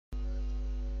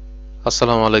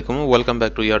আসসালামু আলাইকুম, welcome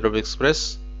back to airdrop express.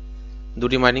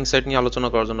 দুটি মাইনিং সাইট নিয়ে আলোচনা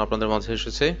করার জন্য আপনাদের মাঝে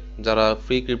এসেছে। যারা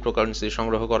ফ্রি ক্রিপ্টোকারেন্সি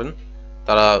সংগ্রহ করেন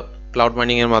তারা ক্লাউড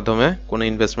মাইনিং এর মাধ্যমে কোনো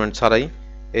ইনভেস্টমেন্ট ছাড়াই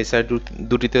এই সাইট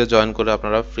দুটিতে জয়েন করে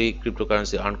আপনারা ফ্রি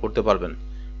ক্রিপ্টোকারেন্সি আর্ন করতে পারবেন।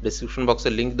 ডেসক্রিপশন বক্সে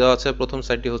লিংক দেওয়া আছে। প্রথম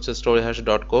সাইটটি হচ্ছে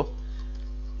storehash.co।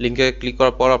 লিংকে ক্লিক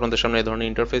করার পর আপনাদের সামনে এই ধরনের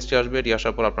ইন্টারফেসটি আসবে। এটি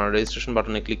আসার পর আপনারা রেজিস্ট্রেশন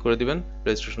বাটনে ক্লিক করে দিবেন।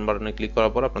 রেজিস্ট্রেশন বাটনে ক্লিক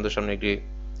করার পর আপনাদের সামনে একটি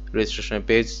রেজিস্ট্রেশনের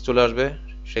পেজ চলে আসবে।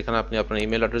 সেখানে আপনি আপনার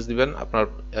ইমেল অ্যাড্রেস দিবেন, আপনার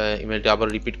ইমেলটি আবার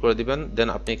রিপিট করে দিবেন। দেন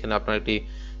আপনি এখানে আপনার একটি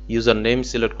ইউজার নেম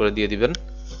সিলেক্ট করে দিয়ে দিবেন।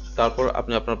 তারপর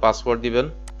আপনি আপনার পাসওয়ার্ড দিবেন,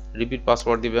 রিপিট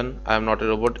পাসওয়ার্ড দিবেন। I am not a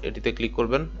robot এটিতে ক্লিক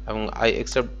করবেন এবং I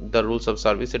accept the rules of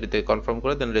service এটিতে কনফার্ম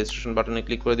করে দেন রেজিস্ট্রেশন বাটনে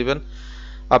ক্লিক করে দিবেন।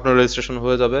 আপনার রেজিস্ট্রেশন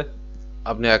হয়ে যাবে।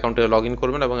 আপনি অ্যাকাউন্টে লগ ইন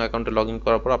করবেন এবং অ্যাকাউন্টে লগ ইন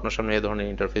করার পর আপনার সামনে এই ধরনের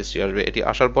ইন্টারফেসটি আসবে। এটি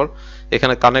আসার পর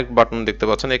এখানে কানেক্ট বাটন দেখতে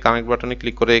পাচ্ছেন। এই কানেক্ট বাটনে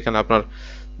ক্লিক করে এখানে আপনার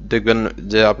দেখবেন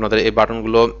যে আপনাদের এই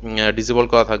বাটনগুলো ডিসেবল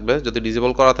করা থাকবে। যদি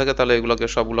ডিসেবল করা থাকে তাহলে এগুলোকে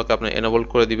সবগুলোকে আপনি এনেবল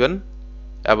করে দিবেন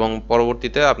এবং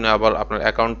পরবর্তীতে আপনি আবার আপনার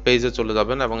অ্যাকাউন্ট পেজে চলে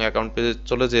যাবেন এবং অ্যাকাউন্ট পেজে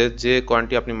চলে যেয়ে যে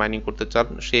কয়েনটি আপনি মাইনিং করতে চান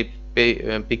সেই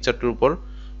পিকচারটির উপর,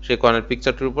 সেই কয়েনের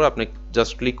পিকচারটির উপর আপনি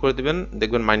জাস্ট ক্লিক করে দিবেন।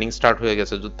 দেখবেন মাইনিং স্টার্ট হয়ে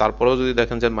গেছে। তারপরেও যদি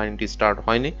দেখেন যে মাইনিংটি স্টার্ট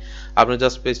হয়নি, আপনি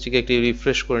জাস্ট পেজটিকে একটি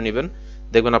রিফ্রেশ করে নেবেন,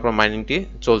 দেখবেন আপনার মাইনিংটি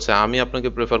চলছে। আমি আপনাকে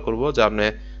প্রেফার করব যে আপনি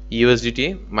ইউএসডিটি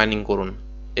মাইনিং করুন।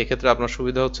 এক্ষেত্রে আপনার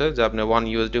সুবিধা হচ্ছে যে আপনি 1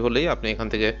 ইউএসডি হলেই আপনি এখান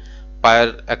থেকে পায়ের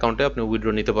অ্যাকাউন্টে আপনি উইথড্র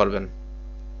নিতে পারবেন।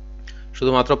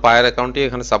 শুধুমাত্র পায়ের অ্যাকাউন্টই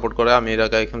এখানে সাপোর্ট করে। আমি এর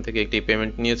আগে এখান থেকে একটি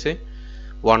পেমেন্ট নিয়েছি,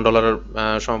 $1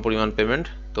 সমপরিমাণ পেমেন্ট।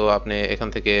 তো আপনি এখান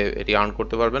থেকে এটি আর্ন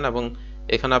করতে পারবেন এবং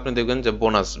এখানে আপনি দেখবেন যে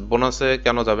বোনাসে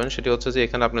কেন যাবেন সেটি হচ্ছে যে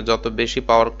এখানে আপনি যত বেশি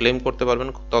পাওয়ার ক্লেম করতে পারবেন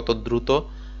তত দ্রুত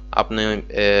আপনি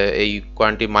এই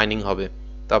কয়েনটি মাইনিং হবে।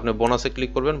 তো আপনি বোনাসে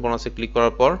ক্লিক করবেন। বোনাসে ক্লিক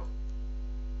করার পর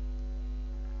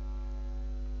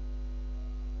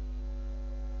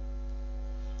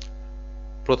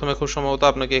প্রথমে খুব সম্ভবত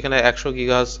আপনাকে এখানে 100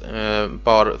 গিগাহার্জ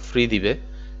পাওয়ার ফ্রি দিবে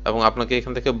এবং আপনাকে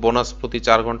এখান থেকে বোনাস প্রতি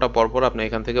 4 ঘন্টা পর পর আপনি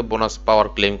এখান থেকে বোনাস পাওয়ার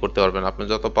ক্লেম করতে পারবেন। আপনি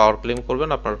যত পাওয়ার ক্লেম করবেন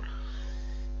আপনার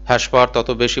হ্যাশ পাওয়ার তত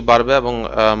বেশি বাড়বে এবং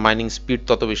মাইনিং স্পিড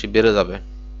তত বেশি বেড়ে যাবে।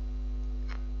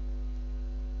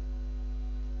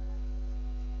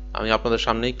 আমি আপনাদের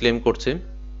সামনেই ক্লেম করছি।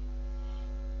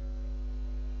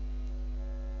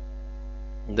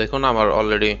 দেখুন আমার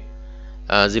অলরেডি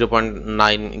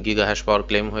 0.9 গিগা হ্যাশ পাওয়ার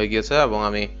ক্লেম হয়ে গিয়েছে এবং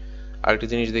আমি আরেকটি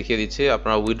জিনিস দেখিয়ে দিচ্ছি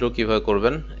আপনারা উইথড্র কিভাবে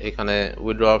করবেন। এখানে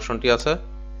উইথড্র অপশনটি আছে।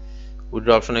 উইথড্র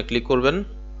অপশনে ক্লিক করবেন।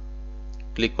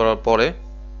 ক্লিক করার পরে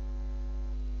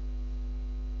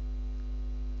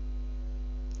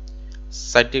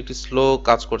সাইটটি একটি স্লো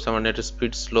কাজ করছে, আমার নেটের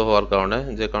স্পিড স্লো হওয়ার কারণে,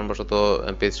 যে কারণবশত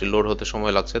পেজটি লোড হতে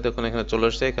সময় লাগছে। দেখুন এখানে চলে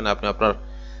এসেছে। এখানে আপনি আপনার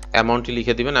অ্যামাউন্টটি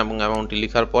লিখে দিবেন এবং অ্যামাউন্টটি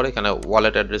লেখার পর এখানে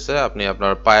ওয়ালেট অ্যাড্রেসে আপনি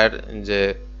আপনার পায়ের যে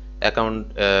অ্যাকাউন্ট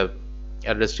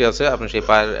অ্যাড্রেসটি আছে আপনি সেই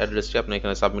পায়ের অ্যাড্রেসটি আপনি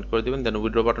এখানে সাবমিট করে দিবেন। দেন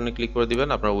উইথড্র বাটনে ক্লিক করে দিবেন,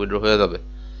 আপনার উইথড্র হয়ে যাবে।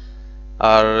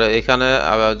 আর এখানে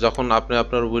যখন আপনি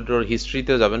আপনার উইথড্রর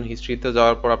হিস্ট্রিতে যাবেন, হিস্ট্রিতে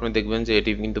যাওয়ার পর আপনি দেখবেন যে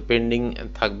এটি কিন্তু পেন্ডিং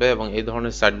থাকবে এবং এই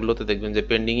ধরনের সাইটগুলোতে দেখবেন যে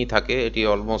পেন্ডিংই থাকে। এটি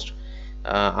অলমোস্ট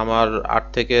আমার 8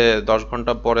 থেকে 10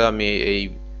 ঘন্টা পরে আমি এই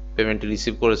পেমেন্টটি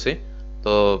রিসিভ করেছি।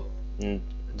 তো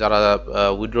যারা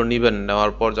উইথড্র নেবেন,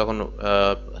 নেওয়ার পর যখন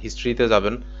হিস্ট্রিতে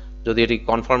যাবেন, যদি এটি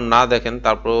কনফার্ম না দেখেন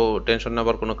তারপরেও টেনশন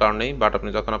নেওয়ার কোনো কারণ নেই। বাট আপনি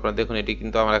যখন আপনারা দেখুন এটি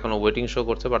কিন্তু আমার এখনো ওয়েটিং শো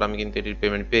করছে, বাট আমি কিন্তু এটির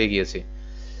পেমেন্ট পেয়ে গিয়েছি।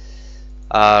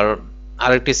 আর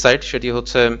আরেকটি সাইট সেটি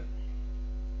হচ্ছে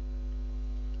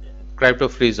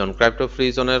ক্রাইপ্টোফ্রিজোন।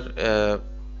 ক্রাইপ্টোফ্রিজোনের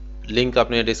লিংক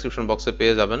আপনি ডেসক্রিপশন বক্সে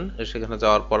পেয়ে যাবেন। সেখানে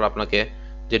যাওয়ার পর আপনাকে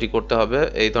যেটি করতে হবে,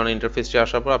 এই ধরনের ইন্টারফেসটি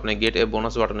আসার পর আপনি গেট এ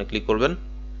বোনাস বাটনে ক্লিক করবেন।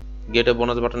 গেট এ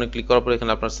বোনাস বাটনে ক্লিক করার পর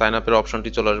এখানে আপনার সাইন আপের অপশনটি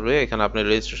চলে আসবে। এখানে আপনি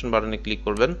রেজিস্ট্রেশন বাটনে ক্লিক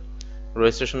করবেন।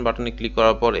 রেজিস্ট্রেশন বাটনে ক্লিক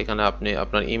করার পর এখানে আপনি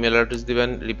আপনার ইমেল অ্যাড্রেস দিবেন,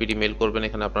 রিপিট ইমেল করবেন।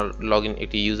 এখানে আপনার লগইন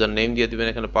একটি ইউজার নেম দিয়ে দিবেন,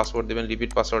 এখানে পাসওয়ার্ড দিবেন,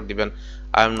 রিপিট পাসওয়ার্ড দিবেন,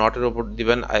 আই এম নট এর উপর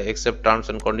দিবেন, I accept terms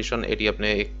and condition এটি আপনি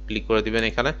ক্লিক করে দিবেন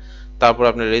এখানে। তারপর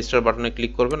আপনি রেজিস্টার বাটনে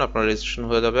ক্লিক করবেন, আপনার রেজিস্ট্রেশন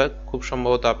হয়ে যাবে। খুব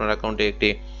সম্ভবত আপনার অ্যাকাউন্টে একটি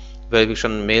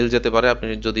ভেরিফিকেশন মেইল যেতে পারে, আপনি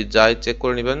যদি যায় চেক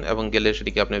করে নেবেন এবং গেলে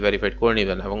সেটিকে আপনি ভেরিফাইড করে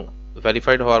নেবেন এবং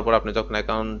ভেরিফাইড হওয়ার পর আপনি যখন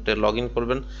অ্যাকাউন্টে লগ ইন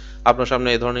করবেন আপনার সামনে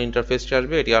এই ধরনের ইন্টারফেসটি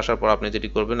আসবে। এটি আসার পর আপনি যেটি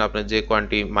করবেন, আপনি যে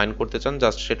কয়েনটি মাইন করতে চান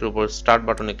জাস্ট সেটার উপর স্টার্ট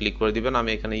বাটনে ক্লিক করে দিবেন। আমি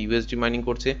এখানে ইউএসডি মাইনিং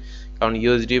করছি, কারণ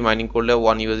ইউএসডি মাইনিং করলে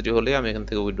 1 ইউএসডি হলে আমি এখান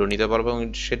থেকে উইথড্র নিতে পারবো এবং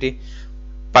সেটি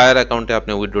পায়ের অ্যাকাউন্টে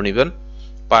আপনি উইথড্র নেবেন।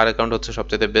 পায়ের অ্যাকাউন্ট হচ্ছে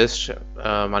সবচেয়ে বেস্ট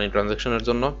মানি ট্রানজ্যাকশনের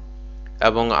জন্য।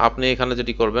 এবং আপনি এখানে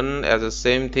যেটি করবেন অ্যাজ এ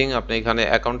সেম থিং, আপনি এখানে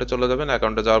অ্যাকাউন্টে চলে যাবেন।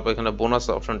 অ্যাকাউন্টে যাওয়ার পর এখানে বোনাস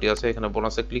অপশনটি আছে, এখানে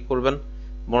বোনাসে ক্লিক করবেন।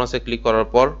 বোনাসে ক্লিক করার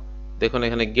পর দেখুন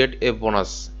এখানে গেট এ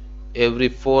বোনাস এভরি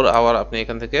 4 আওয়ার আপনি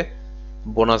এখান থেকে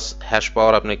বোনাস হ্যাশ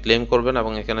পাওয়ার আপনি ক্লেম করবেন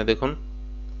এবং এখানে দেখুন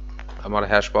আমার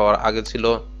হ্যাশ পাওয়ার আগে ছিল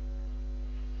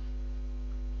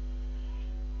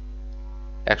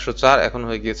 104 এখন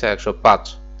হয়ে গিয়েছে 105।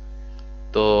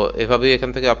 তো এভাবেই এখান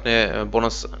থেকে আপনি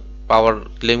বোনাস পাওয়ার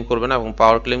ক্লেম করবেন, এবং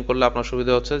পাওয়ার ক্লেম করলে আপনার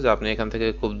সুবিধা হচ্ছে যে আপনি এখান থেকে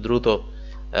খুব দ্রুত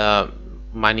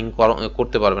মাইনিং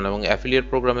করতে পারবেন। এবং অ্যাফিলিয়েট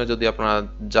প্রোগ্রামে যদি আপনারা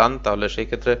যান তাহলে সেই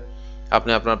ক্ষেত্রে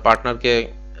আপনি আপনার পার্টনারকে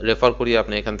রেফার করিয়ে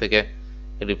আপনি এখান থেকে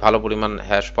একটি ভালো পরিমাণ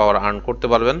হ্যাশ পাওয়ার আর্ন করতে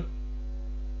পারবেন।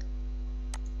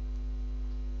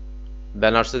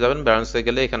 ব্যানার্সে যাবেন, ব্যানার্সে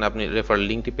গেলে এখানে আপনি রেফার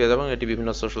লিঙ্কটি পেয়ে যাবেন। এটি বিভিন্ন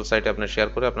সোশ্যাল সাইটে আপনি শেয়ার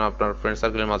করে আপনার ফ্রেন্ড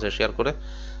সার্কেলের মাঝে শেয়ার করে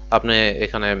আপনি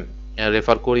এখানে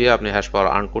রেফার করিয়ে আপনি হ্যাশ পাওয়ার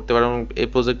আর্ন করতে পারেন। এবং এই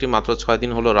প্রজেক্টটি মাত্র 6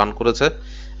 দিন হলো রান করেছে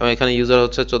এবং এখানে ইউজার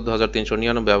হচ্ছে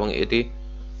 14,399 এবং এটি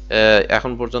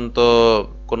এখন পর্যন্ত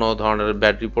কোনো ধরনের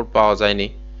ব্যাড রিপোর্ট পাওয়া যায়নি।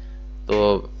 তো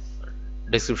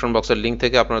ডেসক্রিপশন বক্সের লিঙ্ক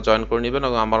থেকে আপনারা জয়েন করে নেবেন।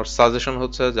 এবং আমার সাজেশন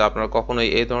হচ্ছে যে আপনারা কখনোই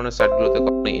এই ধরনের সাইটগুলোতে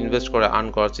কখনোই ইনভেস্ট করে আর্ন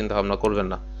করার চিন্তা ভাবনা করবেন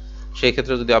না। সেই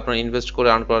ক্ষেত্রে যদি আপনারা ইনভেস্ট করে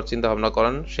আর্ন করার চিন্তা ভাবনা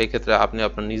করেন, সেই ক্ষেত্রে আপনি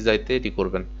আপনার নিজ দায়িত্বে এটি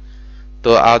করবেন। তো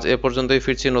আজ এ পর্যন্তই,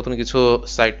 ফিরছি নতুন কিছু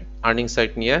সাইট, আর্নিং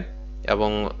সাইট নিয়ে এবং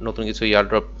নতুন কিছু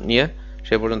ইয়ারড্রপ নিয়ে।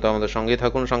 সেই পর্যন্ত আমাদের সঙ্গেই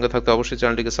থাকুন। সঙ্গে থাকতে অবশ্যই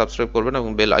চ্যানেলটিকে সাবস্ক্রাইব করবেন এবং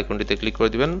বেল আইকনটিতে ক্লিক করে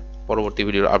দিবেন পরবর্তী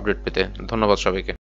ভিডিওর আপডেট পেতে। ধন্যবাদ সবাইকে।